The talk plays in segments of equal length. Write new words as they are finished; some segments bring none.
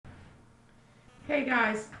Hey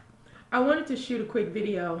guys, I wanted to shoot a quick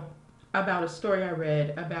video about a story I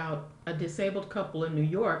read about a disabled couple in New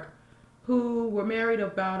York who were married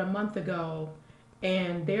about a month ago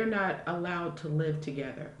and they're not allowed to live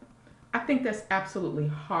together. I think that's absolutely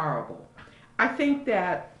horrible. I think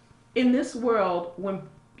that in this world, when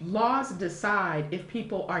laws decide if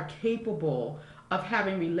people are capable of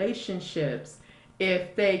having relationships,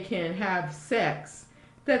 if they can have sex,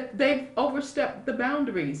 that they've overstepped the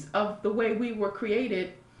boundaries of the way we were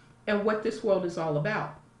created and what this world is all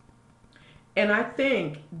about. And I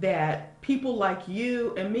think that people like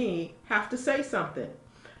you and me have to say something.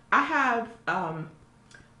 I have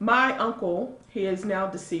my uncle, he is now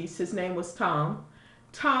deceased, his name was Tom.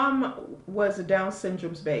 Tom was a Down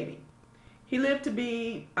syndrome's baby. He lived to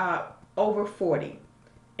be over 40,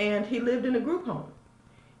 and he lived in a group home.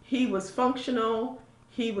 He was functional,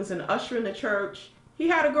 he was an usher in the church, he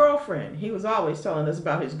had a girlfriend. He was always telling us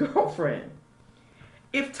about his girlfriend.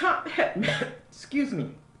 If Tom had, excuse me,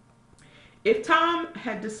 if Tom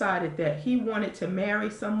had decided that he wanted to marry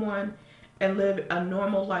someone and live a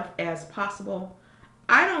normal life as possible,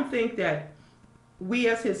 I don't think that we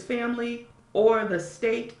as his family or the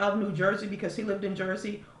state of New Jersey, because he lived in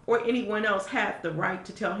Jersey, or anyone else had the right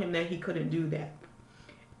to tell him that he couldn't do that.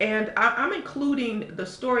 And I'm including the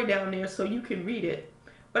story down there so you can read it.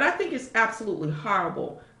 But I think it's absolutely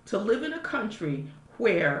horrible to live in a country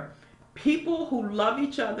where people who love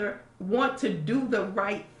each other want to do the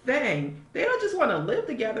right thing. They don't just want to live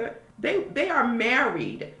together. They are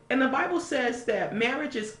married. And the Bible says that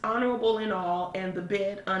marriage is honorable in all and the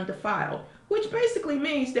bed undefiled, which basically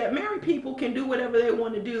means that married people can do whatever they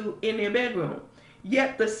want to do in their bedroom.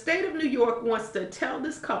 Yet the state of New York wants to tell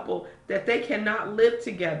this couple that they cannot live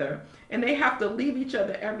together and they have to leave each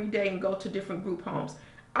other every day and go to different group homes.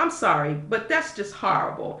 I'm sorry, but that's just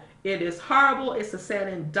horrible. It is horrible. It's a sad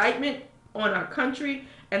indictment on our country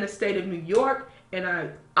and the state of New York. And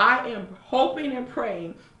I am hoping and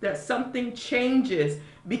praying that something changes,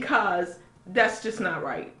 because that's just not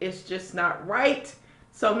right. It's just not right.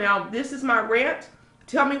 So now this is my rant.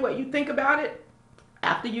 Tell me what you think about it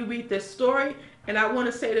after you read this story. And I want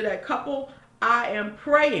to say to that couple, I am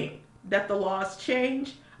praying that the laws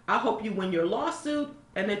change. I hope you win your lawsuit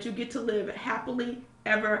and that you get to live happily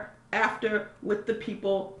ever after with the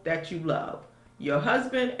people that you love. Your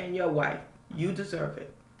husband and your wife. You deserve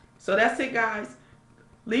it. So that's it, guys.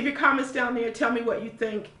 Leave your comments down there. Tell me what you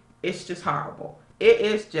think. It's just horrible. It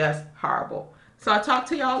is just horrible. So I'll talk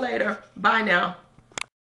to y'all later. Bye now.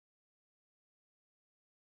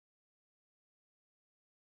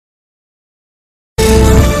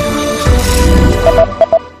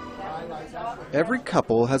 Every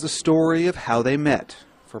couple has a story of how they met.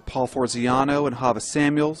 For Paul Forziano and Hava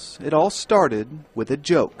Samuels, it all started with a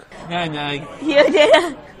joke. Nanay, You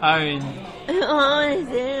did? Aaron, Oh,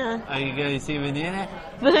 yeah. are you going to see Banana?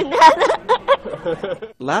 Banana.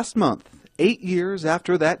 Last month, 8 years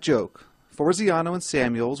after that joke, Forziano and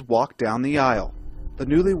Samuels walked down the aisle. The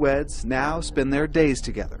newlyweds now spend their days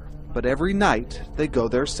together, but every night they go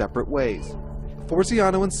their separate ways.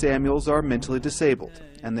 Forziano and Samuels are mentally disabled,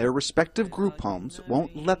 and their respective group homes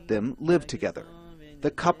won't let them live together. The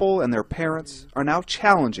couple and their parents are now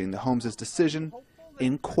challenging the Holmes' decision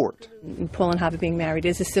in court. Paul and Hava being married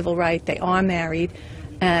is a civil right. They are married,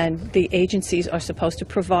 and the agencies are supposed to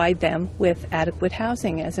provide them with adequate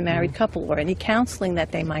housing as a married couple, or any counseling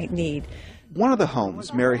that they might need. One of the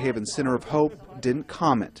homes, Mary Haven Center of Hope, didn't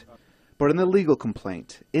comment. But in the legal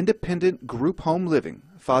complaint, Independent Group Home Living,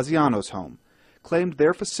 Faziano's home, claimed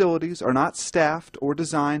their facilities are not staffed or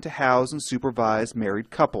designed to house and supervise married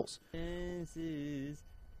couples.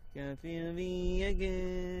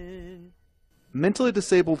 Mentally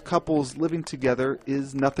disabled couples living together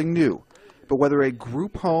is nothing new, but whether a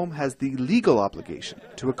group home has the legal obligation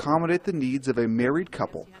to accommodate the needs of a married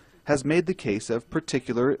couple has made the case of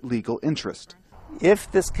particular legal interest.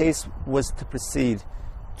 If this case was to proceed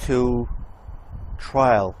to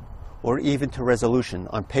trial or even to resolution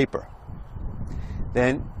on paper,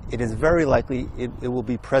 then it is very likely it will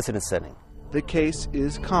be precedent-setting. The case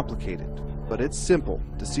is complicated, but it's simple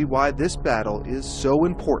to see why this battle is so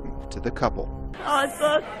important to the couple.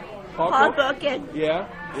 Heartbroken. Yeah.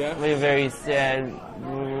 We're very sad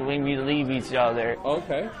when we leave each other.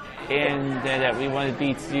 Okay. And that we want to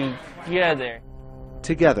be together.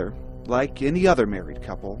 Together, like any other married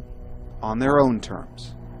couple, on their own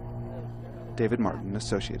terms. David Martin,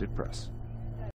 Associated Press.